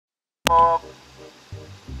Mo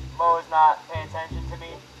is not paying attention to me.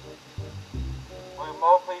 Will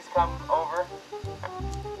Mo please come over?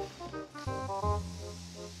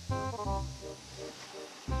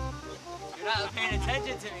 You're not paying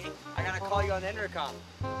attention to me. I gotta call you on the intercom.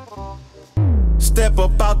 Step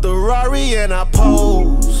up out the Rari and I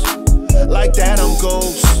pose. Like that I'm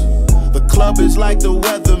Ghost. The club is like the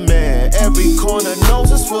weatherman. Every corner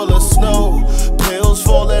nose is full of snow. Pills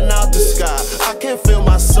falling out the sky. I can feel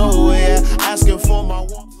my soul, yeah. Asking for my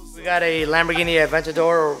wants. We got a Lamborghini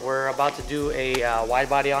Aventador. We're about to do a wide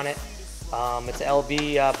body on it. It's an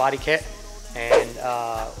LB body kit. And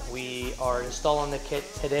we are installing the kit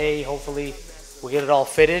today. Hopefully we'll get it all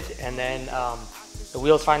fitted. And then the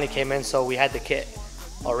wheels finally came in, so we had the kit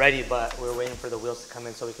already, but we were waiting for the wheels to come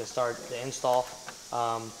in so we can start the install.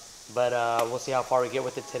 But we'll see how far we get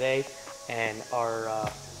with it today. And our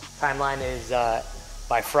timeline is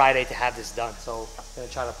by Friday to have this done. So I'm gonna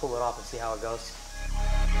try to pull it off and see how it goes.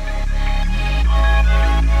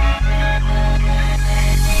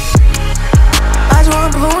 I just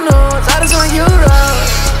want blue notes, I just want euros.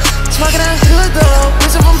 Smoking on good though,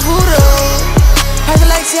 whistle from Pluto. Private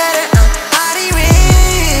like Saturn, body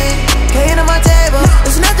ring. Paying on my table,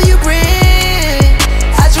 there's nothing you bring.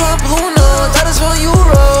 I just want blue notes, I just want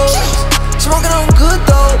euros. Smoking on good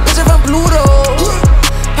though, whistle from Pluto.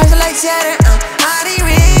 Private like Saturn, body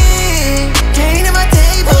ring. Paying on my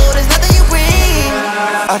table, there's nothing you bring.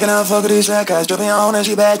 I cannot fuck with these red guys, dripping on and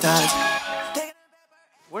she bad times.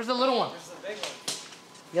 Where's the little one?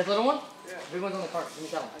 You got the little one? Yeah. The big one's on the cart. Let me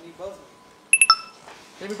tell him. I need both.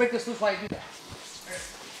 Let me break this loose while you do that.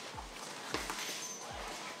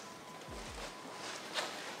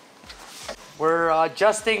 We're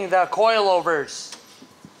adjusting the coilovers.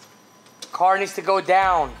 Car needs to go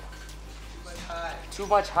down. Too much high. Too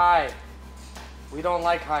much high. We don't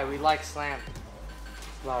like high. We like slam.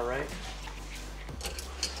 All right.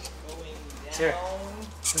 Going down. Here.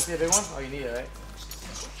 Let me see the big one. Oh, you need it, right?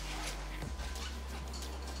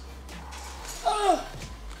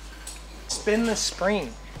 Spin the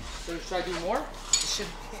spring. So should I do more?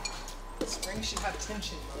 The spring should have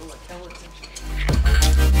tension, bro. Like hella tension.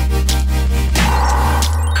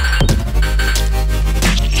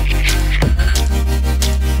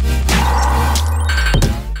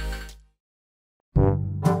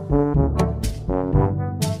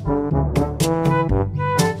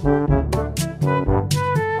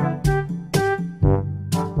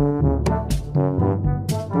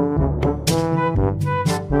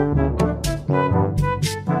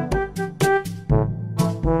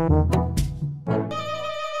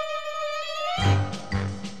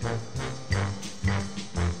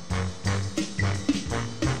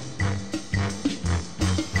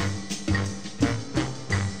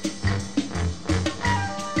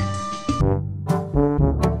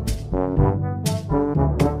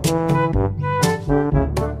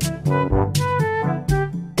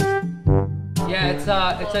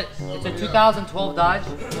 It's a 2012 Dodge.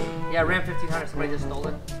 Yeah, Ram 1500. Somebody just stole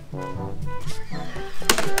it.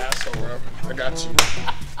 Asshole, bro. I got you.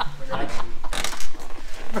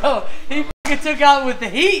 Bro, he fucking took out with the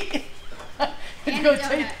heat. Let's go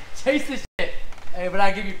chase this shit. Hey, but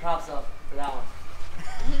I give you props up for that one.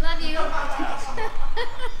 We love you.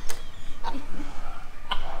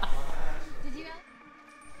 Did you guys?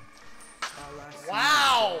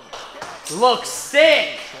 Wow! Looks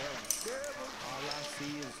sick!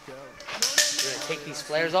 We're gonna take these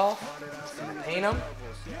flares off, we're gonna paint them,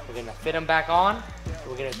 we're gonna fit them back on,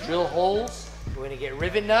 we're gonna drill holes, we're gonna get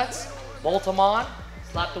rivet nuts, bolt them on,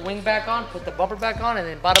 slap the wing back on, put the bumper back on, and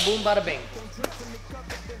then bada boom, bada bing.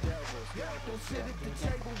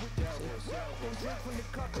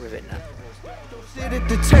 Rivet nut. Sit at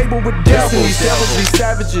the table with devils, devils be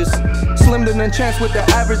savages. Slim than chance with the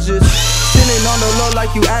averages. Sitting on the low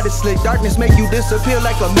like you added slick. Darkness make you disappear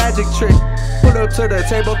like a magic trick. Pull up to the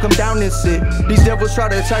table, come down and sit. These devils try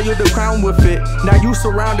to tie you the crown with it. Now you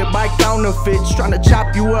surrounded by counterfeits, trying to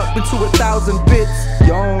chop you up into 1,000 bits. You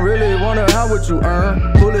don't really wanna have what you earn.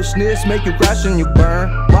 Foolishness make you crash and you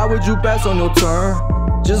burn. Why would you pass on your turn?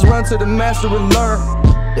 Just run to the master and learn.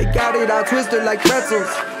 They got it all twisted like pretzels.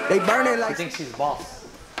 They burn it like. He thinks he's boss.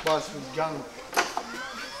 Boss was young.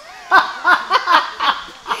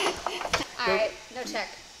 Alright, no check.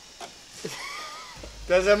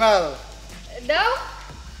 Doesn't matter. No?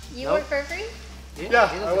 You Nope. work for free? Yeah,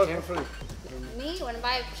 I work for free. Me? When I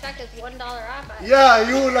buy a check, it's $1 off. Yeah,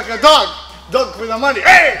 you like a dog. Dog for the money.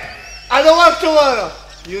 Hey! I don't work tomorrow.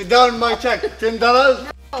 You down my check. $10? No,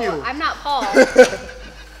 you. I'm not Paul.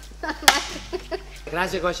 Can I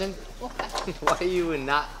ask you a question? What? Why are you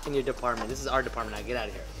not in your department? This is our department now. Get out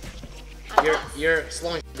of here. I'm not. You're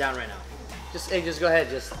slowing Down right now. Just go ahead.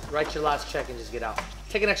 Just write your last check and just get out.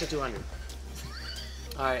 Take an extra 200.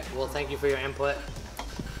 All right. Well, thank you for your input.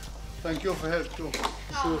 Thank you for help too.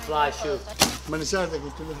 Shoe, fly, shoe. ما نساعدك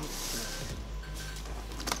قلت له.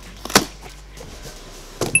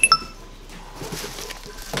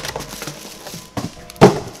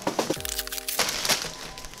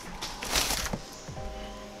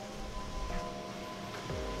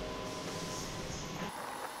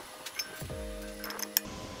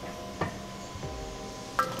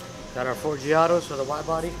 Got our FORGIATOS for the wide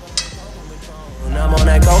body. I'm on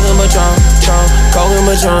that coke and Patron, coke and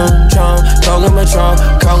Patron, coke and Patron,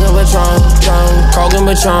 coke and Patron, coke and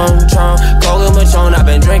Patron, coke and Patron. I've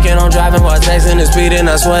been drinking, I'm driving while texting and speeding.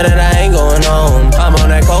 I swear that I ain't going home. I'm on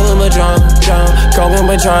that coke and Patron, coke and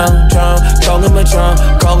Patron, coke and Patron,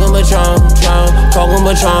 coke and Patron, coke and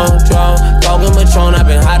Patron, coke and Patron. I've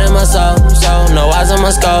been hiding my soul, no eyes on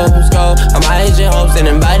my scope. I'm hiding your hopes and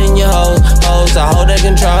inviting your hoes to hold that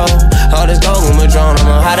control. All this coke and Patron,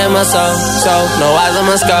 I'm hiding my soul, no eyes on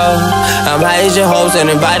my scope. I'm hiding your hopes and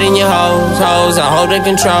inviting your hoes. I hold the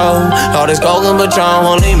control. All this coke and Patron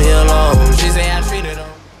won't leave me alone. She say I treated them.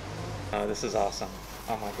 Oh, this is awesome.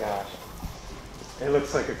 Oh my gosh. It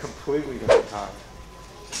looks like a completely different car.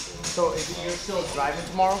 So, you're still driving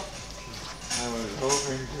tomorrow? I was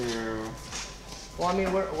hoping to. Well, I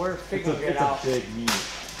mean, we're figuring it out. It's a big need.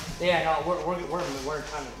 Yeah, no, we're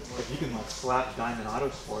trying to. If you can like slap Diamond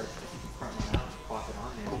Autosport, if you can print one out and pop it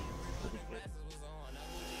on there.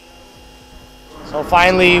 So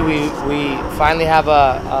finally, we finally have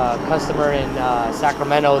a customer in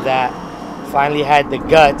Sacramento that finally had the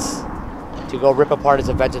guts to go rip apart his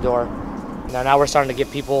Aventador. Now we're starting to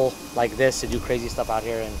get people like this to do crazy stuff out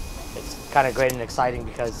here, and it's kind of great and exciting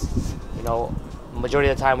because, you know, majority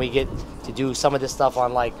of the time we get to do some of this stuff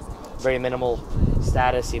on like very minimal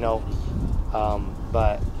status, you know,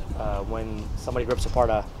 but when somebody rips apart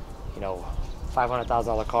a, you know,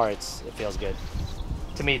 $500,000 car, it feels good.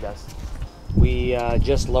 To me, it does. We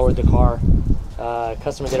just lowered the car.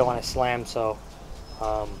 Customer didn't want to slam, so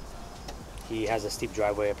he has a steep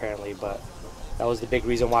driveway apparently, but that was the big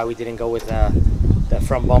reason why we didn't go with the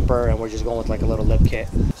front bumper, and we're just going with like a little lip kit.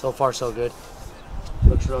 So far so good.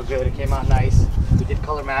 Looks real good. It came out nice. We did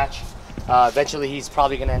color match. Eventually he's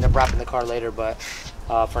probably going to end up wrapping the car later, but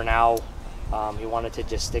for now he wanted to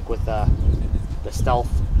just stick with the stealth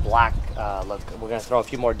black look. We're going to throw a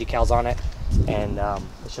few more decals on it, and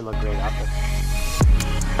it should look great out there.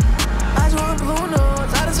 I just want blue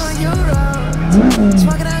notes, I just want Euro.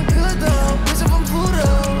 Smoking on good though, bitch from Pluto.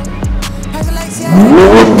 Passing like Seattle,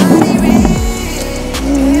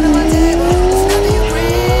 ain't on my table, it's nothing you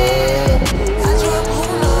bring. I just want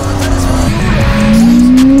blue notes, I just want Euro.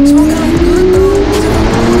 Smoking on good though, bitch from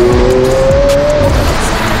Pluto. Passing like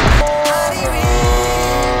Seattle,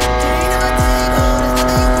 ain't on my table, it's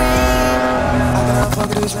nothing you bring. I gotta fuck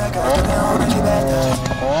with this record, I can't hold it back down.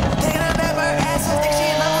 Taking a back by her ass, I think she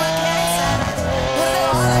in love with my cat. Put it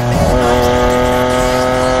all like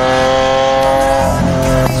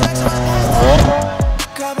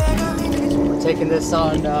We're taking this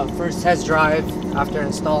on first test drive after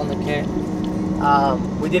installing the kit.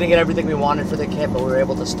 We didn't get everything we wanted for the kit, but we were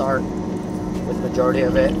able to start with the majority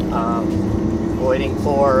of it. Waiting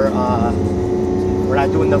for, we're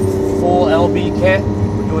not doing the full LB kit,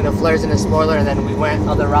 we're doing the flares and the spoiler, and then we went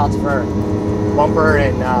other routes for bumper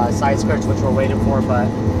and side skirts, which we're waiting for, but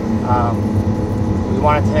we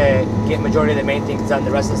wanted to get majority of the main things done.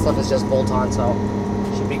 The rest of the stuff is just bolt-on, so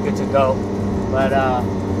should be good to go. But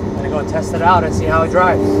I'm gonna go test it out and see how it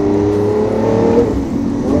drives.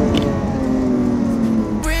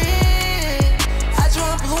 I just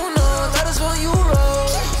want blue notes, I just want Euro.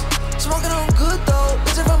 Smoking on good though,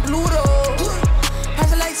 bitch from Pluto.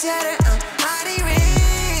 Passing like Saturn.